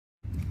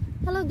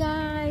Hello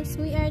guys,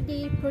 we are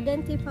the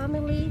Prudente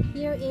Family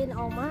here in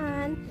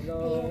Oman.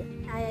 Hello.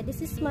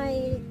 This is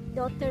my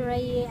daughter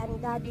Reye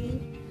and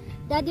Daddy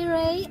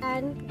Reye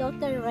and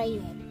daughter Reye.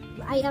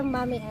 I am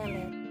Momi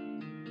Elyn.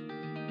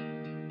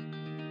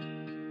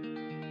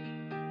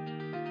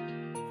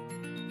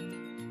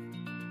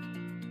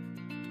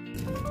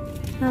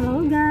 Hello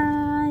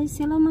guys,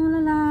 hello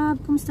mga lalab,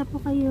 kumusta po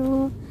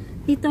kayo?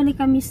 Dito ulit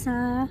kami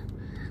sa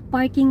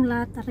parking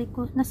lot.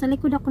 Nasa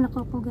likod ako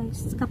nakaupo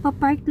guys.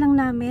 Kapapark lang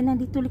namin.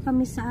 Nandito ulit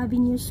kami sa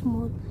Avenue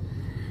Smooth.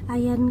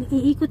 Ayan,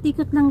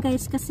 iikot-ikot lang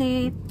guys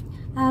kasi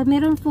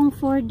meron pong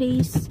 4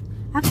 days.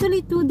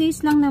 Actually 2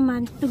 days lang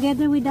naman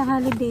together with the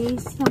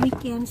holidays sa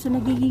weekend. So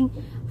nagiging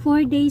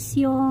 4 days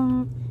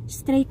yung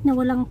straight na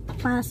walang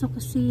pasok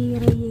kasi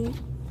Reye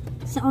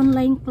sa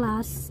online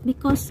class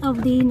because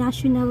of the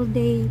National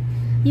Day.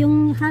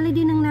 Yung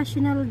holiday ng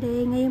National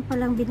Day ngayon pa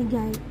lang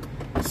binigay.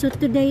 So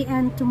today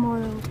and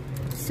tomorrow.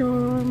 So,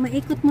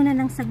 maikot muna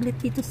ng saglit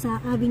dito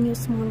sa Avenue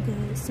Small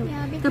guys. So,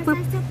 yeah, because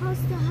I'm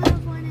supposed to have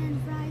one on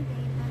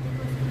Friday, but it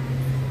was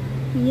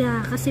canceled.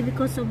 Yeah, kasi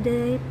because of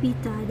the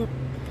PITA,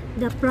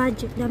 the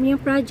project. Dami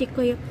yung project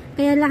ko.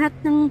 Kaya lahat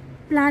ng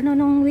plano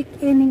ng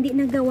weekend hindi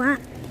nagawa.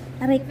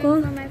 Aray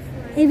ko.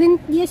 Even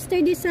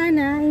yesterday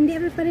sana, hindi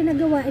pa rin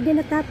nagawa.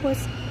 Hindi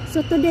natapos. So,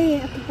 today,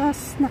 at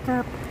least,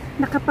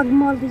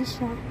 nakapag-mall din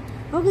siya.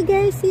 Okay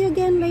guys, see you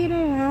again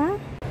later ha.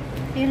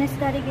 Ayun na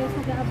study guys,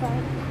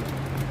 nag-aabay.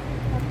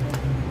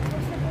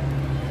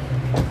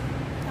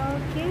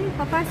 Okay,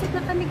 papasok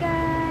na kami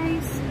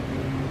guys.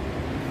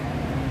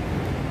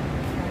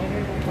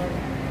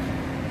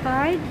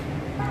 Card?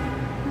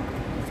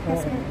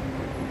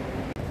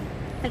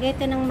 Tagay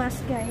ito ng mask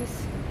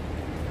guys.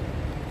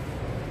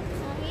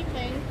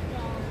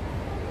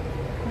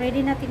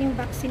 Ready natin yung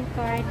vaccine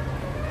card.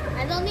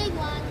 I don't need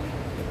one.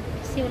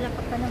 Kasi wala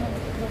ka pa naman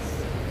guys.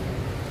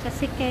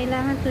 Kasi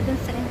kailangan to dun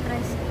sa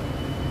entrance.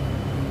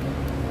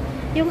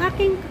 Yung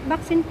aking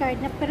vaccine card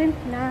na print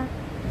na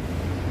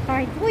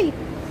card. Uy!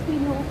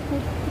 Sino ko?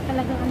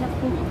 Talagang anak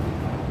ko.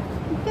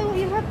 Ikaw,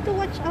 you have to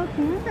watch out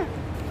na.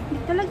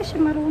 Hindi talaga siya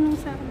marunong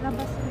sa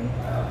labas.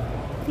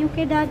 Yung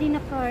kay daddy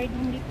na card,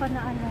 hindi pa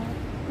na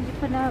hindi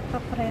pa na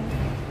pa-print.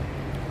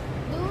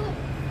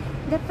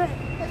 If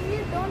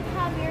you don't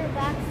have your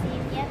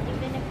vaccine yet,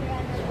 even if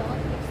you're an adult,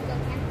 you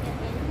still can't get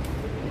in.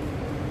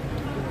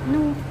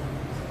 No.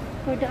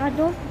 For the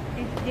adult,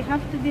 they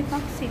have to be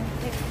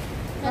vaccinated.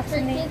 But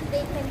for kids,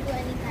 they can do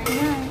anytime.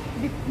 Yeah,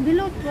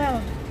 below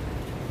 12.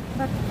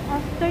 But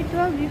after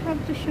 12, you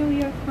have to show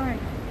your card.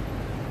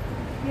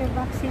 Your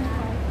vaccine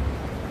card.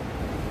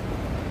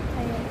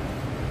 Ayan.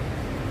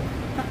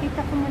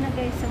 Pakita ko muna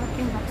guys ang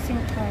aking vaccine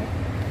card.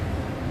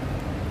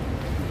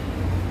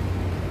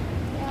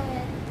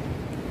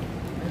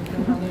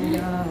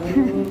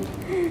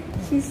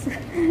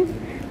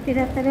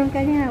 Tinatanong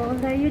ka niya, how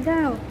old are you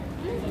daw?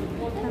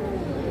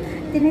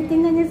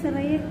 Tinitingnan niya sa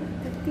Reye.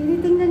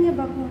 Tinitingnan niya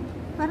ba kung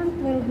parang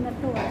 12 na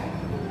to ah.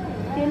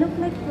 They look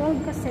like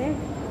 12 kasi.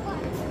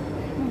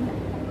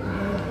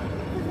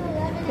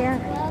 Kaya,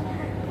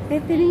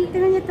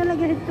 tinitingnan niya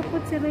talaga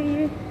hitukot si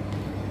Reye.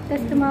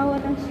 Tapos tumawa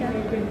lang siya.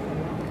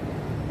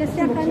 Kasi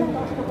akala,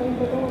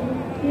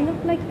 you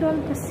look like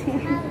 12 kasi.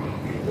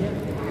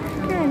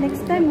 Yeah,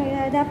 next time,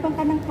 dapan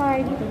ka ng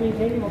card.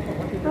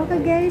 Okay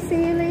guys,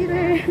 see you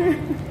later.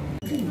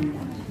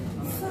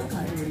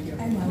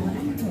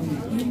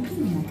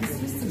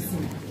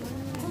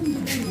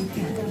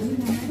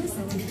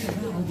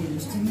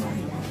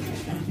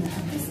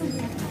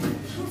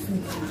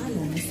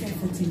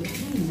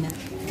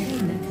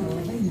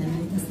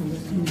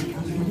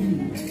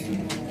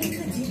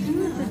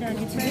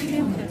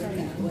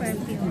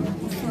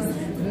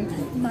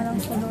 Parang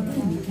kulong.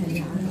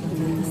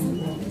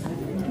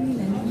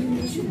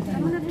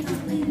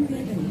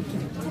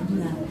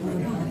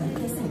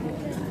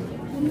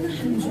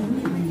 ونحن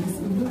جميعا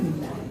مسؤولون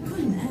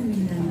كن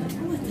آمنا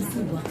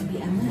وتسوق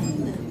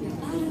بأمان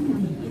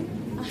عالمي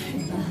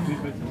أحبها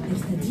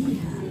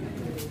ارتديها.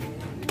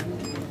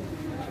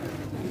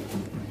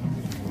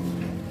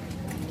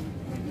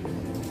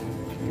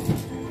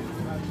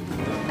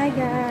 Hi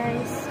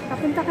guys,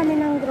 papunta kami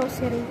ng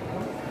grocery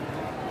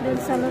doon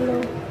sa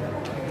lolo.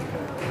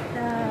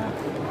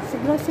 Sa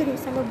grocery,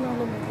 sa loob ng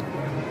lolo.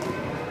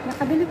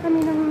 Nakabili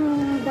kami ng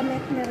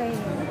damit ni Reye.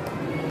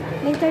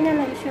 Later na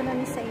lang issue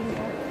namin sa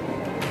inyo.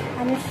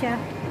 Ano siya?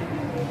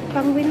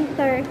 Pang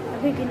winter.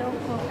 Abay, ginaw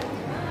ko.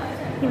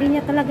 Hindi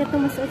niya talaga ito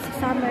masuot sa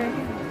summer.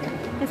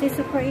 Kasi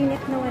super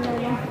init ng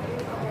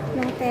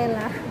ng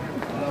tela.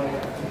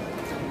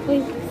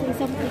 Uy, say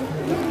something.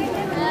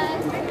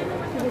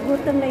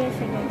 Gugutom na yan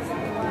siya guys.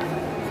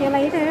 See you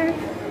later.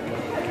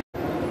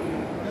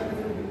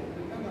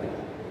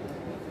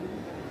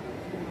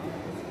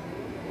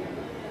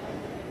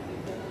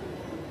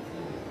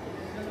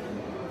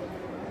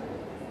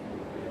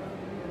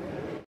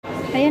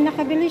 Ayan,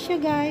 nakabili siya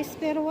guys,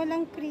 pero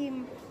walang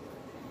cream.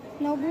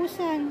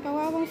 Naubusan,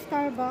 kawawang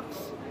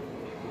Starbucks.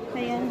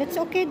 Ayan, but it's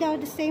okay daw,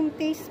 the same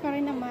taste pa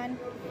rin naman.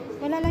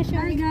 Wala lang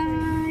siya. Hi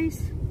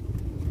guys!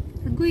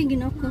 Uy,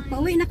 ginoo ko.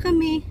 Pauwi na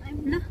kami.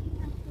 Wala.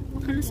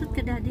 Makalusot ka,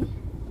 daddy.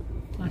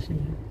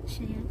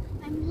 Siya yan.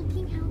 I'm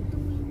looking out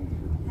the window.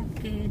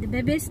 Okay, the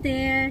baby is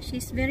there.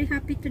 She's very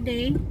happy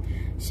today.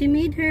 She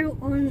made her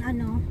own,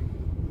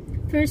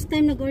 first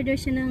time nag-order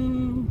siya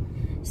ng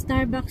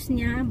Starbucks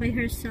niya by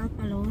herself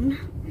alone.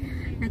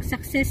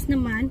 Nag-success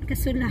naman,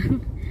 kaso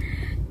lang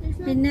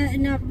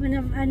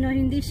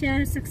hindi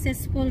siya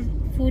successful,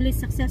 fully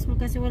successful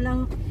kasi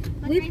walang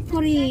whipped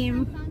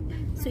cream.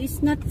 So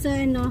it's not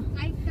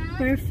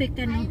perfect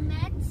I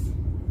met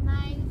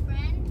my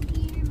friend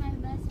here, my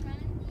best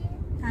friend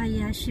here.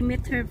 Yeah, she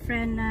met her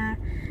friend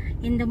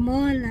in the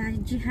mall,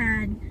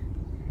 Jihad.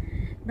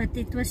 But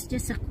it was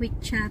just a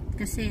quick chat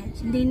kasi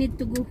they need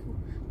to go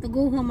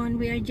home and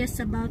we are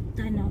just about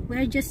we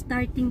are just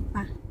starting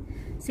pa.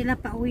 Sila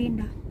pa uwi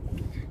na.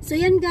 So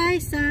yan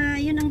guys,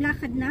 yun ang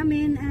lakad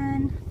namin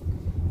and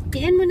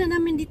i-end muna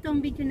namin dito ang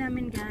video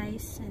namin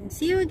guys. And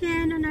see you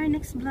again on our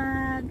next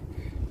vlog.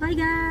 Bye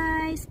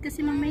guys!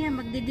 Kasi mamaya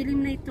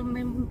magdidilim na ito.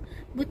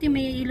 Buti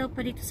may ilaw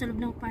pa dito sa loob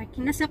ng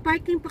parking. Nasa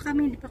parking pa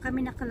kami, hindi pa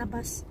kami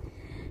nakalabas.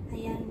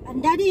 Ayan.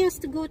 And daddy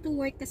has to go to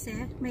work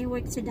kasi. May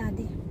work si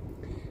daddy.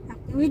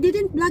 We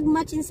didn't vlog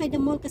much inside the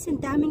mall kasi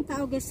daming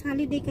tao guys.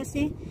 Holiday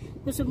kasi.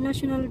 Because of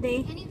National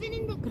Day. And even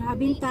in the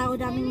Grabing tao,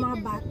 daming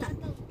mga bata.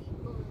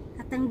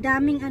 At ang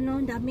daming ang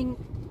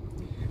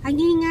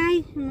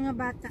ingay ng mga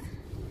bata.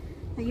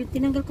 Ayun,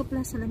 tinanggal ko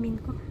pala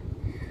salamin ko.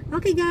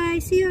 Okay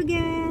guys, see you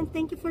again.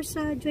 Thank you for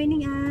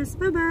joining us.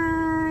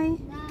 Bye-bye.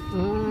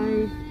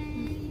 Bye.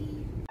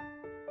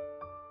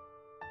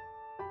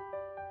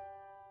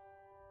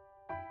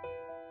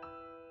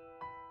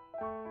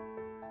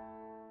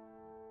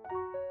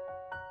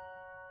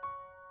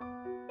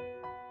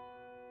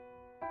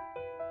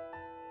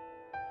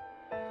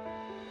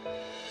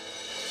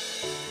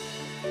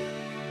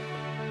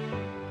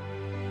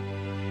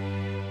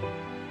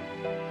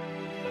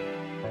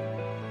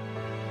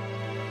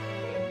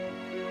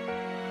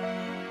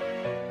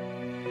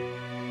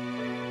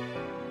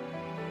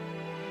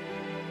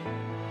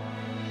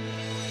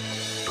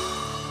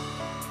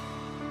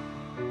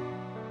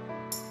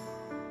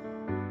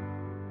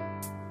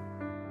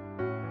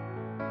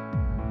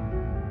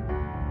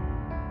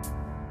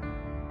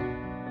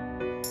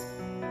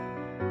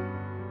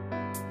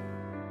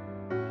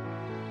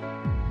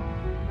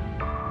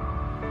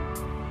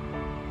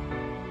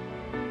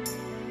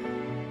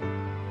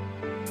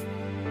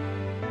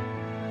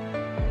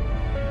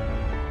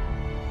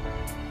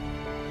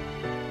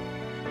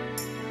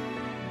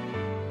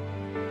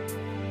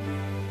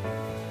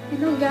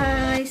 Hello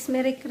guys,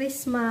 Merry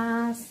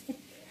Christmas.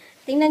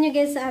 Tingnan nyo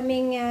guys sa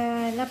aming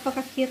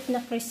napaka-cute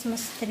na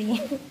Christmas tree.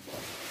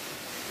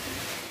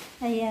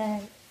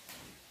 Ayan.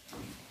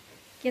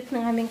 Cute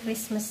ng aming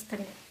Christmas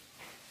tree.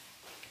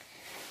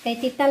 Kay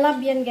Tita Love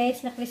yan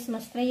guys na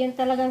Christmas tree. Yun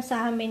talagang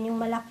sa amin, yung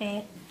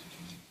malaki.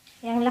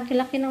 Yung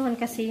laki-laki naman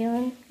kasi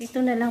yun. Ito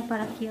na lang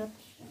para cute.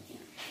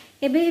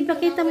 Babe,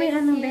 ipakita mo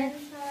yung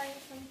Beth.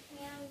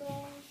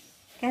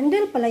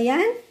 Candle pala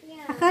yan?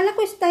 Akala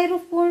ko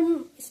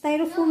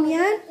styrofoam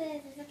yan.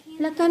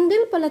 La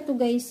candle pala to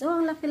guys. Oh,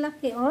 ang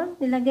laki-laki oh.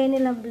 Nilagay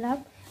nila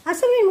lab.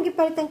 Asa mo yung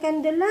magipalit ang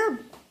candle lab?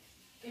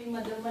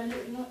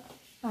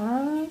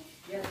 Ah.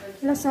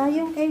 Wala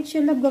sayang kayo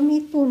siya lab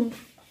gamiton.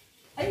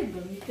 Ay,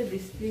 gamiton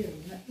display.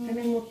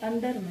 Kami mo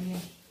tandar man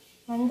yan.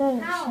 Tandar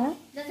na siya?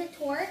 Does it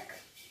work?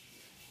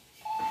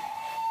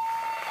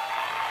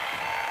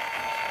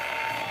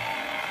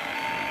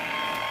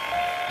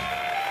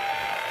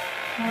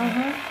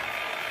 Aha.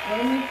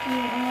 Where's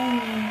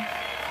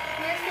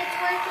it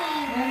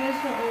working? Ano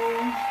siya oh.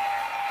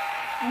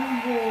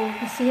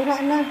 Nasira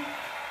na.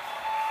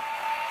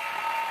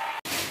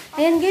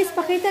 Ayan guys,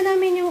 pakita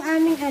namin yung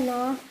aming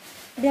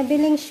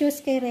nabiling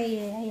shoes kay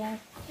Reye. Ayan.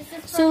 This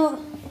is So,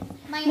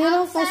 my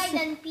meron outside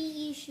and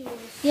PE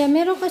shoes. Yeah,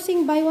 meron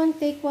kasing buy one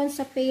take one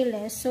sa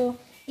Payless. So,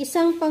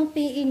 isang pang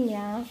PE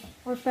niya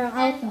or pang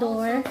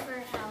outdoor. And also for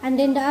house. And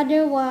then the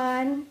other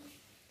one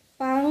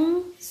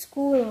pang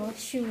school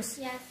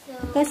shoes. Yeah, so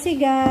Kasi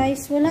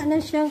guys, wala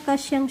na siyang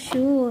kasyang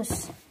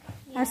shoes.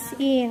 As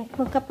in,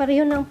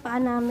 magkapareho ng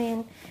paa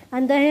namin.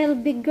 And dahil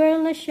big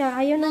girl na siya,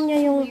 ayaw na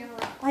niya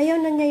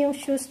yung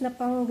shoes na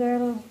pang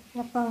girl,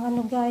 na pang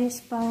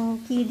guys,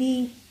 pang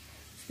kiddie.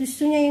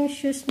 Gusto niya yung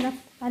shoes na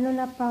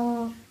na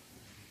pang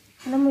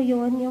mo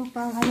yun, yung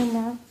pang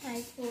na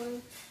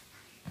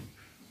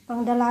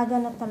pang dalaga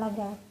na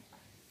talaga.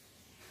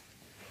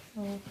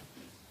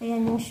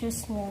 Ayan yung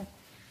shoes niya.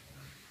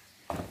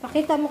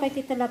 Pakita mo kay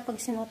Tita Love pag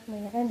sinuot mo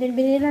yan. And then,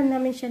 binilan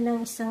namin siya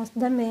ng isang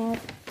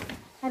damit.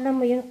 Alam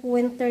mo yun,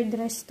 winter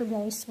dress to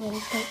guys.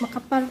 Winter.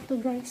 Makapal to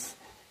guys.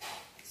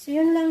 So,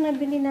 yun lang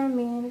nabili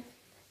namin.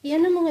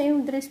 Iyan mo nga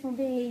yung dress mo,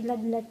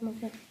 ilad-lad mo.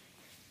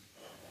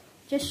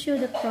 Just show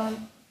the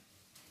front.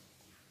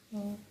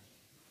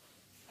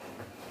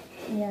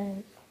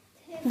 Ayan.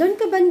 Doon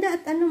ka banda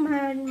at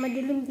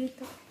madilim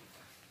dito.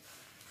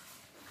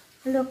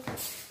 Look.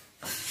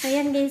 So,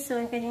 yan guys. So,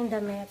 ang kanyang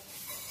damit.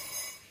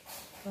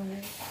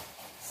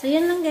 So,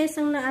 yan lang guys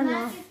ang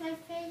black is my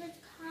favorite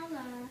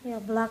color. Yeah,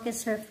 black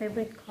is her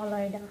favorite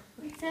color daw.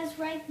 It says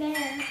right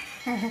there.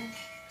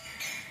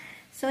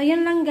 So,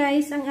 yun lang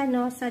guys ang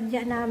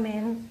sadya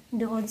namin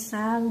doon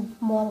sa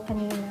mall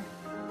kanina.